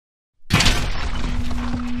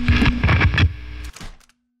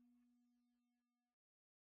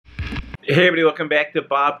Hey everybody, welcome back to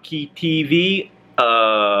BobkeTV.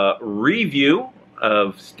 Review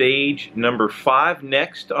of stage number 5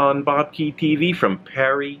 next on BobkeTV from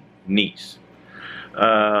Paris-Nice.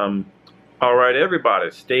 Alright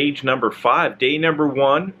everybody, stage number 5, day number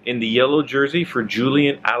 1 in the yellow jersey for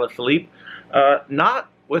Julian Alaphilippe. Not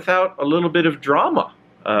without a little bit of drama.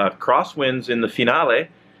 Crosswinds in the finale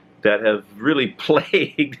that have really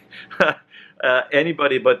plagued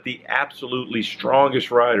anybody but the absolutely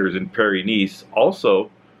strongest riders in Paris-Nice.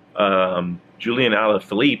 Also, Julian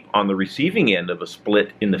Alaphilippe on the receiving end of a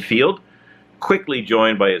split in the field, quickly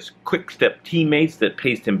joined by his quick-step teammates that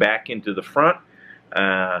paced him back into the front.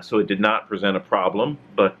 So it did not present a problem,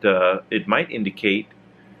 but it might indicate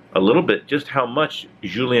a little bit just how much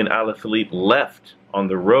Julian Alaphilippe left on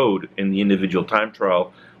the road in the individual time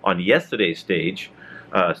trial on yesterday's stage.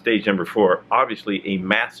 Stage number 4, obviously a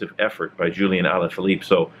massive effort by Julian Alaphilippe.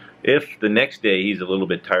 So if the next day he's a little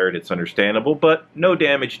bit tired, it's understandable, but no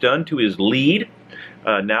damage done to his lead.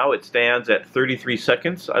 Now it stands at 33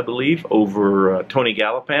 seconds, I believe, over Tony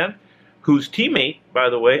Gallopin, whose teammate, by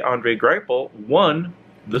the way, Andre Greipel, won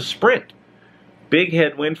the sprint. Big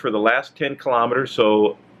headwind for the last 10 kilometers,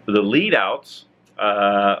 so the lead-outs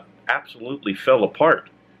absolutely fell apart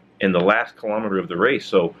in the last kilometer of the race.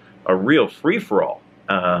 So a real free-for-all.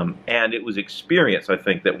 And it was experience, I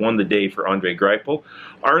think, that won the day for Andre Greipel.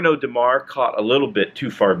 Arnaud Demare caught a little bit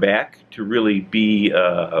too far back to really be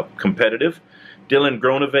competitive. Dylan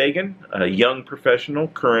Groenewegen, a young professional,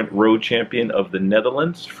 current road champion of the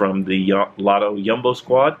Netherlands from the LottoNL-Jumbo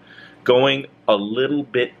squad, going a little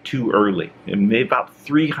bit too early. And maybe about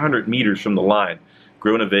 300 meters from the line,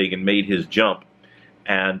 Groenewegen made his jump.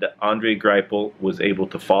 And Andre Greipel was able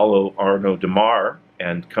to follow Arnaud Demare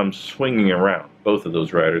and come swinging around both of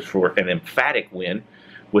those riders for an emphatic win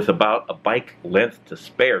with about a bike length to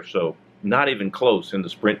spare. So not even close in the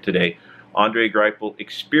sprint today. Andre Greipel,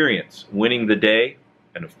 experience, winning the day,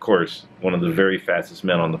 and of course one of the very fastest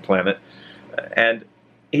men on the planet. And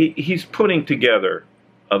he's putting together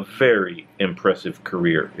a very impressive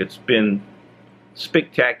career. It's been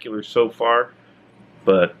spectacular so far,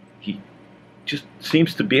 but he just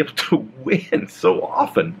seems to be able to win so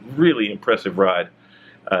often. Really impressive ride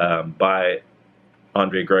by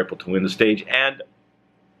Andre Greipel to win the stage, and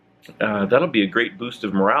that'll be a great boost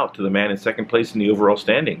of morale to the man in second place in the overall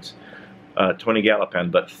standings, Tony Gallopin.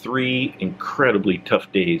 But 3 incredibly tough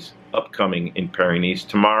days upcoming in Paris-Nice.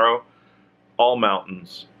 Tomorrow, all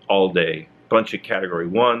mountains, all day. Bunch of Category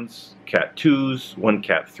 1s, Cat 2s, 1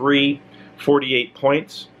 Cat 3, 48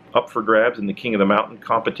 points up for grabs in the King of the Mountain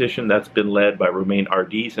competition. That's been led by Romain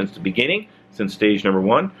Hardy since the beginning, since stage number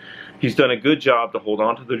 1. He's done a good job to hold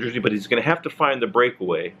on to the jersey, but he's going to have to find the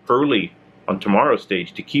breakaway early on tomorrow's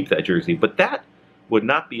stage to keep that jersey. But that would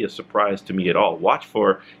not be a surprise to me at all. Watch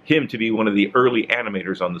for him to be one of the early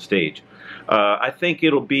animators on the stage. I think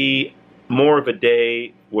it'll be more of a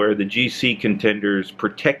day where the GC contenders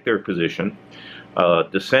protect their position.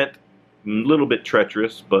 Descent, a little bit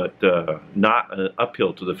treacherous, but not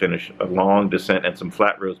uphill to the finish. A long descent and some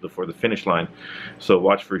flat roads before the finish line. So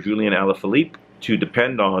watch for Julian Alaphilippe to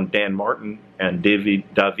depend on Dan Martin and David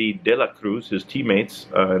de la Cruz, his teammates,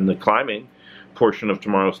 in the climbing portion of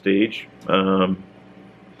tomorrow's stage.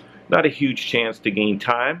 Not a huge chance to gain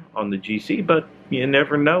time on the GC, but you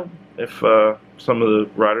never know. If some of the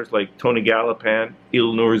riders like Tony Gallopin,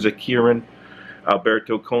 Ilnur Zakirin,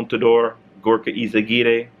 Alberto Contador, Gorka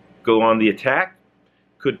Izagirre go on the attack,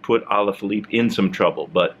 could put Alaphilippe in some trouble.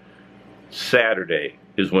 But Saturday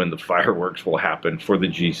is when the fireworks will happen for the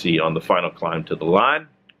GC on the final climb to the line.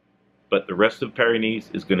 But the rest of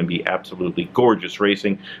Paris-Nice is going to be absolutely gorgeous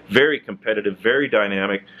racing, very competitive, very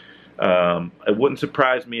dynamic. It wouldn't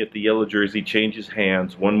surprise me if the yellow jersey changes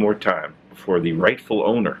hands one more time before the rightful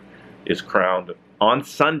owner is crowned on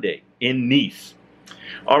Sunday in Nice.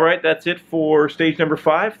 All right, that's it for stage number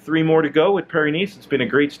 5. 3 more to go at Paris-Nice. It's been a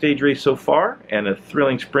great stage race so far, and a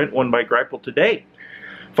thrilling sprint won by Greipel today.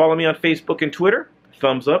 Follow me on Facebook and Twitter.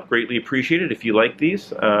 Thumbs up, greatly appreciated if you like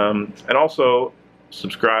these. And also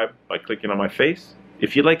subscribe by clicking on my face.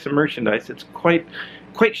 If you like some merchandise, it's quite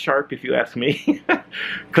sharp if you ask me.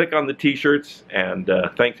 Click on the t-shirts, and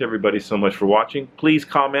thanks everybody so much for watching. Please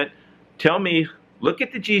comment. Tell me, look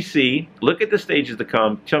at the GC, look at the stages to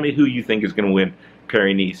come. Tell me who you think is going to win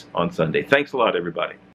Paris-Nice on Sunday. Thanks a lot, everybody.